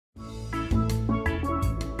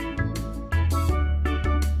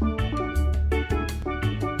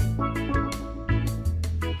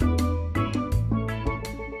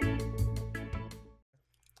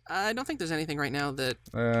I don't think there's anything right now that...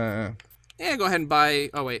 Yeah, go ahead and buy...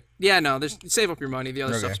 Oh, wait. Yeah, no, there's... Save up your money. The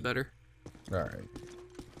other stuff's better. Alright.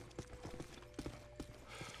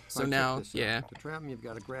 So now, yeah. To trap them, you've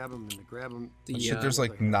got to grab them, and to grab them... Shit, there's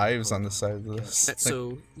like knives on the side of this. That's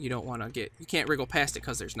so you don't want to get... You can't wriggle past it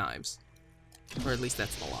because there's knives. Or at least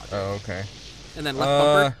that's the logic. Oh, okay. And then left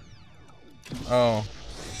bumper. Oh.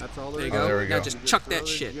 That's all there you go. go. Oh, there we now go. just chuck that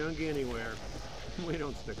shit. Junk anywhere. We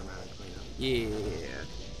don't stick around and clean up. Yeah.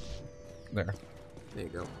 There. There you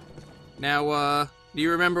go. Now, do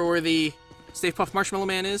you remember where the Stay Puft Marshmallow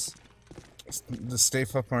Man is? The Stay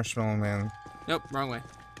Puft Marshmallow Man. Nope, wrong way.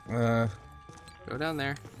 Go down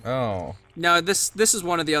there. Oh. Now, this is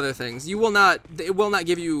one of the other things. You will not... It will not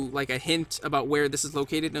give you, like, a hint about where this is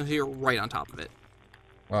located until you're right on top of it.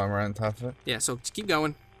 Oh, I'm right on top of it? Yeah, so just keep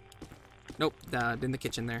going. Nope, in the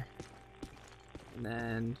kitchen there. And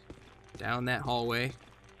then down that hallway.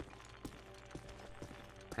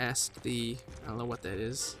 Past the... I don't know what that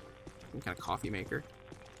is. Some kind of coffee maker.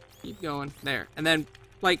 Keep going. There. And then,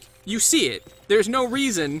 like, you see it. There's no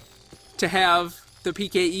reason to have the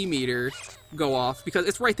PKE meter go off because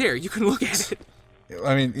it's right there. You can look at it.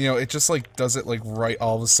 I mean, you know, it just, like, does it, like, right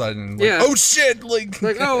all of a sudden. Like, yeah. Oh, shit! Like,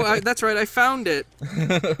 oh, that's right. I found it.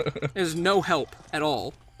 There's no help at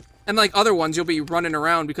all. And, like, other ones, you'll be running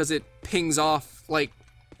around because it pings off, like,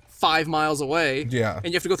 5 miles away. Yeah. And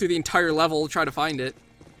you have to go through the entire level to try to find it.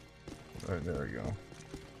 Alright, there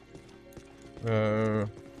we go.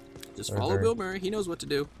 Just follow Bill Murray. He knows what to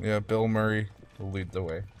do. Yeah, Bill Murray will lead the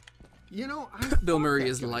way. You know, Bill Murray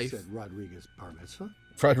is life. Said Rodriguez bar mitzvah.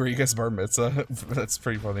 Rodriguez bar mitzvah. That's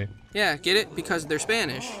pretty funny. Yeah, get it? Because they're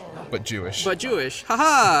Spanish. But Jewish. But Jewish.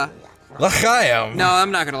 Haha! L'chaim! No,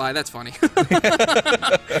 I'm not gonna lie. That's funny.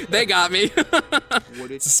 They got me.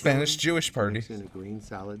 It's a Spanish-Jewish party. In a green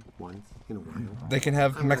salad once in a while. They can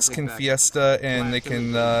have Mexican fiesta, and they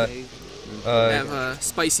can, have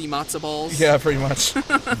spicy matzo balls. Yeah, pretty much.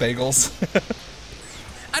 Bagels.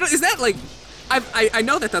 Is that like... I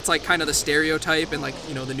know that that's like kind of the stereotype and like,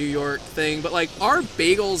 you know, the New York thing, but like, are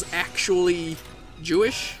bagels actually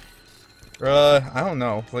Jewish? I don't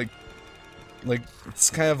know. Like, it's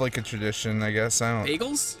kind of like a tradition, I guess.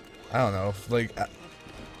 Bagels? I don't know. Like,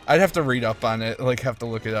 I'd have to read up on it. Like, have to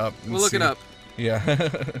look it up. We'll look it up. Yeah.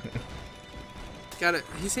 Got it.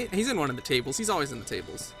 He's in one of the tables. He's always in the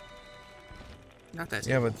tables. Not that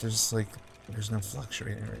table. Yeah, but there's no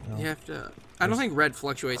fluctuating right now. You have to... I don't think red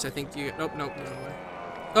fluctuates. I think you... Nope, nope, no way.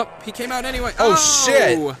 Oh, he came out anyway. Oh,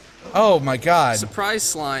 shit! Oh, my God. Surprise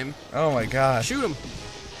slime. Oh, my God. Shoot him.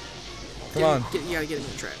 Come on. You gotta get him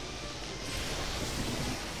in the trap.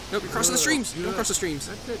 Nope, you're crossing the streams. Don't cross the streams.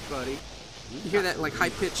 That's it, buddy. You hear that, like,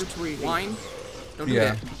 high-pitched whine? Don't do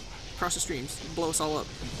that. Cross the streams. Blow us all up.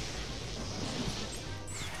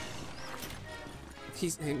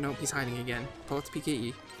 Nope, he's hiding again. Pull out the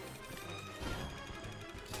PKE.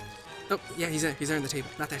 Oh, yeah, he's there in the table.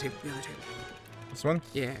 Not that table, the other table. This one?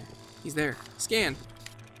 Yeah, he's there. Scan.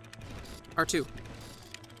 R2.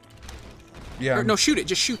 Yeah. Or, no, shoot it.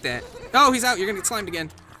 Just shoot that. Oh, he's out. You're gonna get slimed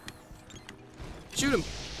again. Shoot him.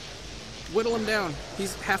 Whittle him down.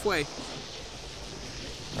 He's halfway.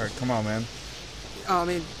 Alright, come on, man. Oh,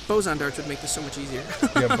 man, boson darts would make this so much easier.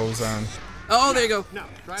 Yeah, boson. Oh, there you go. No,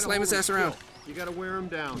 slam his ass around. You gotta wear him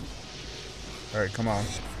down. Alright, come on.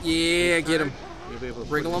 Yeah, get him. You'll be able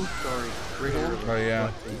to Wriggle him. Wriggle him. Oh,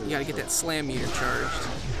 yeah. You gotta get that slam meter charged.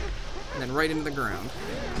 And then right into the ground.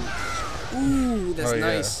 Ooh, that's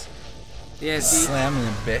nice. Yeah, see? Slamming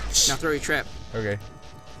a bitch. Now throw your trap. Okay.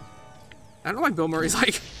 I don't know why Bill Murray's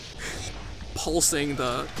like pulsing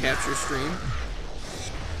the capture stream.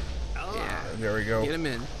 Yeah. There we go. Get him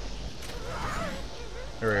in.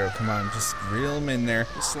 There we go. Come on, just reel him in there.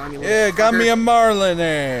 Yeah, got me a marlin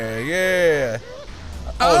there. Yeah.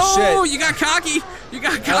 Oh, shit. You got cocky. You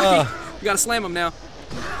got cocky. You gotta slam him now.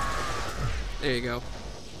 There you go.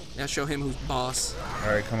 Now show him who's boss.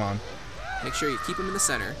 All right, come on. Make sure you keep him in the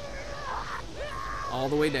center. All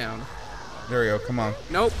the way down. There we go. Come on.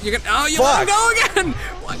 Nope. You're gonna. Oh, you let him go again.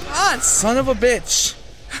 What? Come on. Son of a bitch.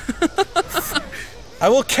 I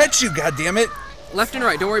will catch you, goddammit. Left and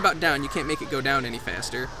right. Don't worry about down. You can't make it go down any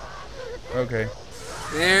faster. Okay.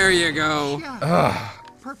 There you go. Ugh.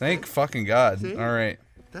 Thank fucking God. All right.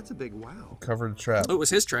 That's a big wow. Covered trap. Oh, it was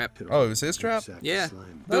his trap. Oh, it was his trap? Yeah.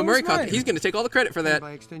 Bill Murray caught. He's gonna take all the credit for that.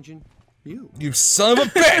 By extension, you son of a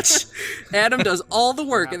bitch! Adam does all the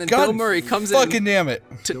work, and then God Bill Murray comes fucking in damn it.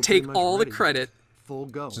 to take all the credit. Full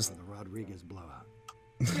go for the Rodriguez blowout.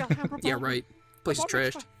 Yeah, right. Place is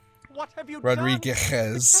trashed. What have you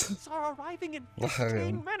Rodriguez. done? Are arriving in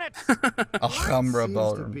 15 minutes. Alhambra Seems to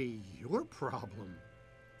ballroom. be your problem.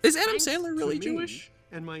 Is Adam Sandler really Jewish?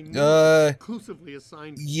 and my new exclusively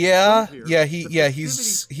assigned yeah, here, yeah, the he's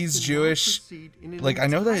festivities can now Jewish. proceed in an Like, I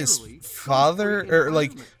know that his entirely father, drug-free or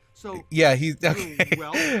like, environment. So, yeah, he's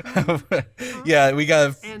well, yeah, we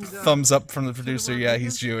got a and, thumbs up from the producer. Yeah,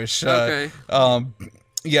 he's Jewish. Okay.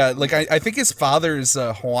 Yeah, like I think his father's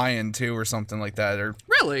Hawaiian too, or something like that, or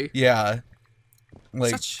Really? yeah,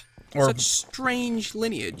 like Such strange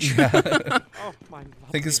lineage. yeah. Oh, my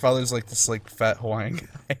I think his father's like this like fat Hawaiian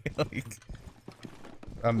guy. Like,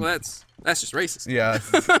 Well, that's just racist. yeah.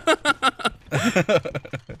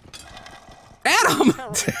 Adam!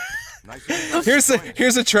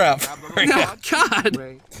 Here's a trap. Oh, God!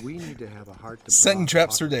 Ray, we need to have a heart to Setting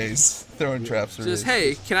traps for days. Throwing traps for Just,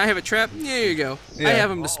 days. hey, can I have a trap? Yeah, here you go. Yeah. I have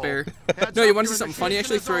them to spare. No, you want to see something funny?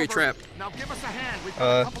 Actually, throw your trap. Now give us a hand. We've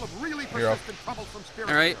got a couple of really here, I'll- persistent troublesome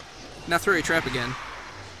spirits. Alright? Now throw your trap again.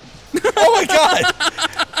 Oh my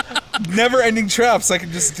god! Never-ending traps. I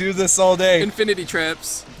can just do this all day. Infinity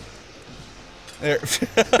traps. There.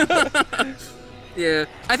 Yeah.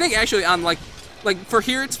 I think actually on, like, for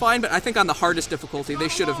here it's fine, but I think on the hardest difficulty, they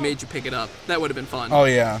should have made you pick it up. That would have been fun. Oh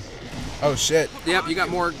yeah. Oh shit. Yep, you got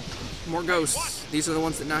more ghosts. These are the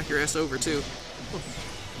ones that knock your ass over, too.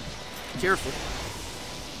 Careful.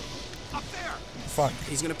 Up there. Fuck.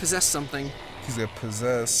 He's gonna possess something. He's gonna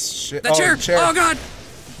possess shit. That chair! The chair! Oh, God!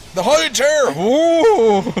 The haunted chair!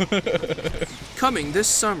 Ooh! Coming this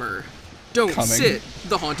summer. Don't Coming. sit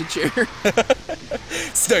the haunted chair.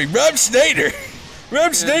 Starring Rob Schneider!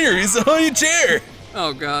 Rob Schneider is the haunted chair!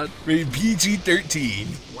 Oh, God. Rated PG-13.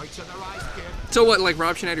 Whites in their eyes, kid. So what, like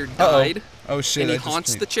Rob Schneider died? Oh shit, And he I just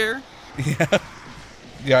haunts the chair? Yeah.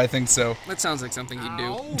 Yeah, I think so. That sounds like something he'd do.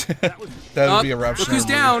 Ow, that was That would Oh, be a Rob look Schneider who's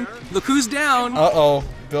down! Look who's down! Uh-oh.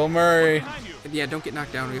 Bill Murray. behind you. Yeah, don't get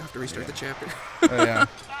knocked down or you have to restart the chapter. Oh yeah.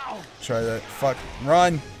 Ow. Try that. Fuck.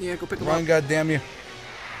 Run! Yeah, go pick him Run, up. goddamn you.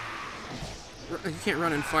 You can't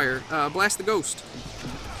run and fire. Blast the ghost.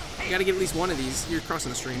 You gotta get at least one of these. You're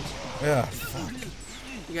crossing the streams. Yeah, fuck.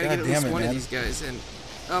 You gotta God get at damn least it, one man. of these guys. And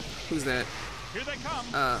up. Who's that? Here they come.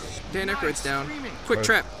 Dan Aykroyd's down. Screaming. Quick Right.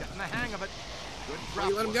 trap. Getting the hang of it. Good Oh, drop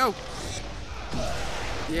you let him work.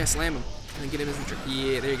 go. Yeah, slam him. And then get him as the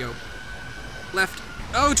Yeah, there you go. Left.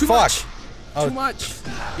 Oh, too Fuck. much. Oh. Too much.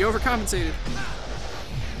 You overcompensated.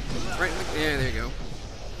 Right. Yeah, there you go.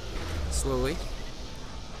 Slowly.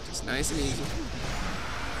 Just nice and easy.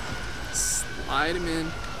 Slide him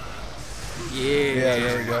in. Yeah. Yeah,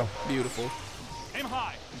 there we go. Beautiful. Aim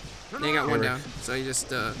high. Turn Now you got one Perfect. down. So you just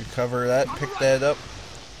Cover that, pick that up.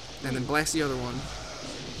 and then blast the other one.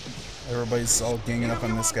 Everybody's all ganging up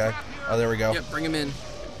on this guy. Oh, there we go. Yep, bring him in.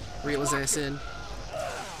 Reel his ass in.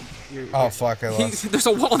 Oh, fuck, I lost. There's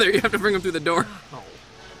a wall there. You have to bring him through the door.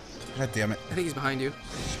 God damn it. I think he's behind you.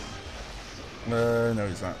 No,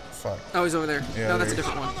 he's not. Fuck. Oh, he's over there. Yeah, No, that's a there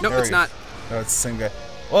different one. Nope, There it's he is. not. No, it's the same guy.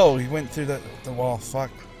 Whoa, he went through the wall.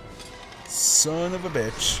 Fuck. Son of a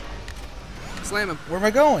bitch. Slam him. Where am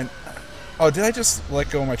I going? Oh, did I just let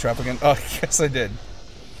go of my trap again? Oh, yes, I did.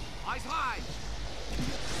 Eyes high.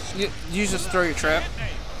 You just throw your trap.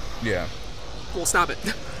 Yeah. We'll stop it.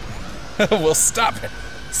 Well, stop it.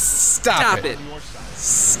 Stop, Stop it. it.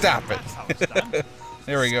 Stop it.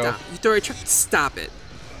 There we go. Stop. You throw your trap. Stop it.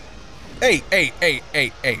 Hey.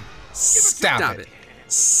 Stop, Stop it. it.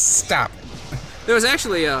 Stop it. There was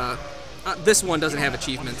actually this one doesn't have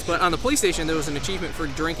achievements, but on the PlayStation there was an achievement for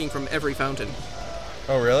drinking from every fountain.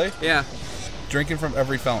 Oh, really? Yeah. Drinking from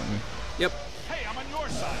every fountain. Yep. Hey, I'm on your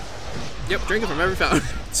side. Yep. Drinking from every fountain.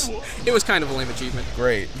 It was kind of a lame achievement.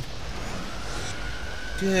 Great.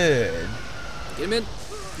 Good. Get him in.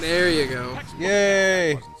 There you go.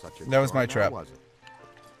 Yay. Wasn't such a That was my chore, now trap. was it?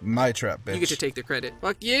 My trap, bitch. You get to take the credit.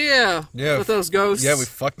 Fuck yeah. Yeah. With those ghosts. Yeah, we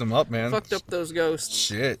fucked them up, man. fucked up those ghosts.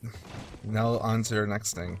 Shit. Now on to our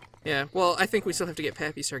next thing. Yeah. Well, I think we still have to get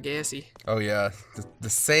Pappy Sargassy. Oh yeah, the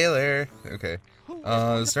sailor. Okay.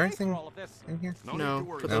 Is there anything All of this. in here? No, need to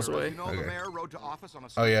worry, put those sir. away. You know, Okay. the mayor rode to office on a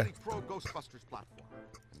Oh, yeah. pro Ghostbusters platform.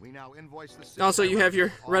 And we now invoice the city Also, you have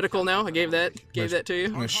your all reticle now. I gave that to I'm you.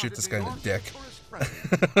 gonna shoot this guy in the dick.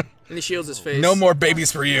 And he shields his face. No more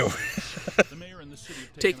babies for you.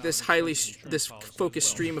 Take this this focused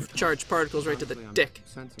stream of charged particles right to the dick.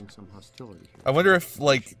 Sensing some hostility here. I wonder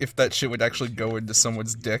if that shit would actually go into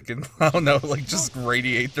someone's dick and I don't know, like just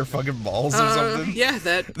radiate their fucking balls or something. Yeah,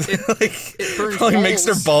 that Like it burns probably makes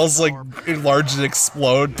their balls. balls like enlarge and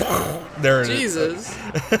explode. There it is. Jesus.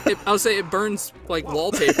 I would say it burns like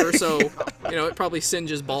wallpaper, so you know it probably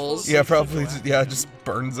singes balls. Yeah, probably. Yeah, just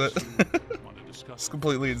burns it. Just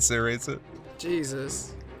completely incinerates it.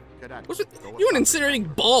 Jesus. Cadet, What's with go you and with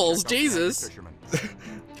incinerating balls? Jesus. fishermen.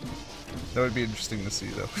 That would be interesting to see,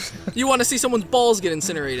 though. You want to see someone's balls get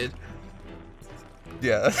incinerated?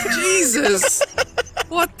 Yeah. Jesus!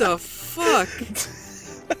 What the fuck?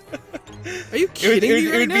 Are you kidding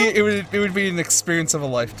me right now? It would be an experience of a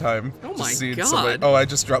lifetime. Oh to my see God. somebody. Oh, I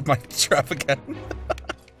just dropped my trap again.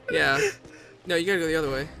 Yeah. No, you gotta go the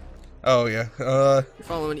other way. Oh yeah. You're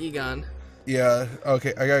following Egon. Yeah.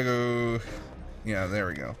 Okay, I gotta go. Yeah, there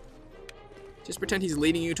we go. Just pretend he's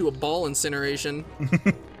leading you to a ball incineration.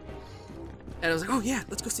 And I was like, oh yeah,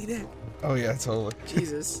 let's go see that. Oh yeah, totally.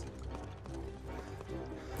 Jesus.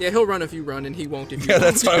 Yeah, he'll run if you run, and he won't if you Yeah, won't.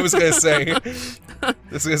 that's what I was gonna say. I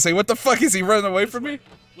was gonna say, what the fuck is he running away from me?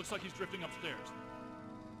 Looks like he's drifting upstairs.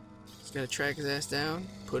 Just gotta track his ass down,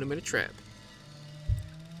 put him in a trap.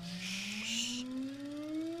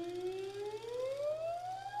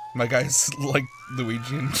 My guy's like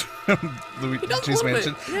Luigi and Luigi's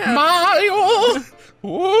Mansion. Yeah. Mario!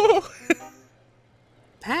 Whoa!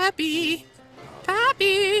 Pappy!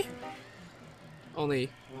 Pappy! Only,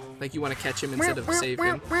 like, you want to catch him instead of save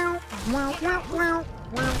him. You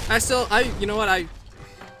know what,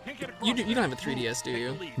 you don't have a 3DS, do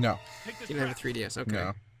you? No. You don't have a 3DS, okay.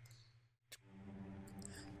 No.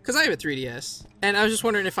 Because I have a 3DS, and I was just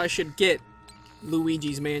wondering if I should get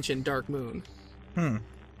Luigi's Mansion Dark Moon.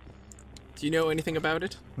 Do you know anything about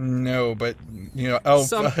it? No, but, you know, oh.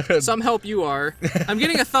 Some help you are. I'm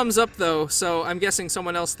getting a thumbs up, though, so I'm guessing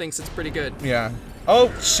someone else thinks it's pretty good. Yeah.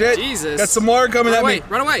 Oh, shit! Jesus. Got some more coming at me!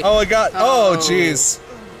 Run away! Oh, I got. Oh, jeez.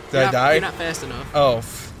 Did I die? You're not fast enough. Oh.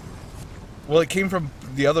 Well, it came from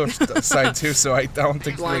the other side, too, so I don't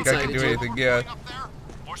think like, I can do anything. Yeah.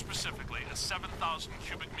 More specifically, a 7,000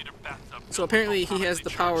 cubic meter bathtub. So apparently he has the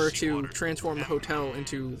power to transform the hotel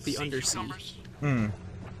into the undersea.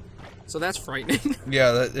 So that's frightening.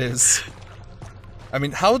 Yeah, that is. I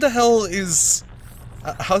mean, how the hell is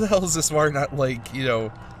this water not like, you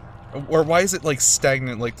know, or why is it like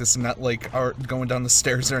stagnant like this and not like going down the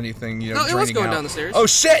stairs or anything, you know, No, it was draining going out? down the stairs. Oh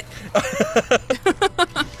shit!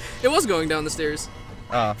 It was going down the stairs.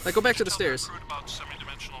 Like, Like, go back to the stairs. About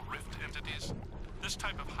semi-dimensional rift entities. This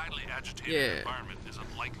type of highly agitated Yeah. environment is a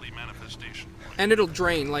likely manifestation. And it'll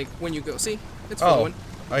drain, like, when you go. See? It's oh. flowing.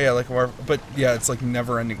 Oh yeah, like water, but yeah, it's like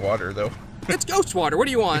never-ending water though. It's ghost water. What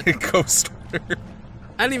do you want? Ghost water.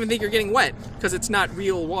 I don't even think you're getting wet, because it's not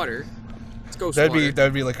real water. It's ghost water.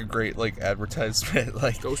 That'd be like a great like advertisement,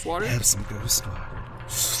 like Ghost water? have some ghost water.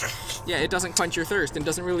 Yeah, it doesn't quench your thirst and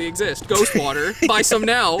doesn't really exist. Ghost water. Buy some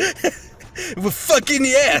now. Well, fucking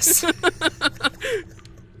yes.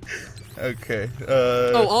 Okay.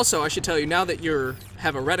 Oh, also, I should tell you, now that you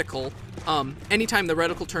have a reticle, anytime the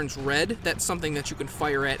reticle turns red, that's something that you can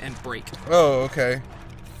fire at and break. Oh, okay.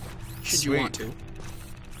 Should Sweet. you want to.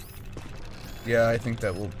 Yeah, I think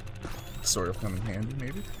that will sort of come in handy,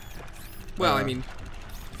 maybe. Well, I mean,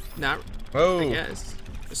 not. Oh. I guess.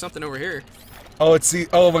 There's something over here. Oh, it's the.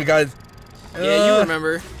 Oh my god. Yeah, you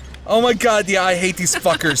remember. Oh my god, yeah, I hate these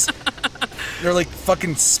fuckers. They're like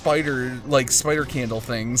fucking spider candle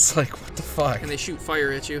things. Like, what the fuck? And they shoot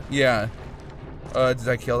fire at you. Yeah. Did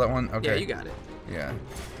I kill that one? Okay. Yeah, you got it. Yeah.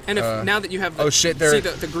 And if now that you have the, oh shit, see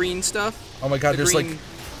the green stuff? Oh my god, the there's green,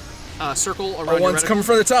 like circle around oh, your one's reticle. coming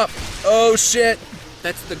from the top. Oh shit.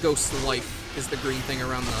 That's the ghost's life, is the green thing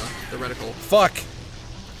around the reticle. Fuck.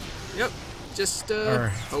 Yep. Just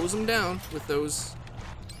Alright. hose them down with those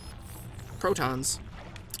protons.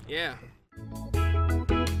 Yeah.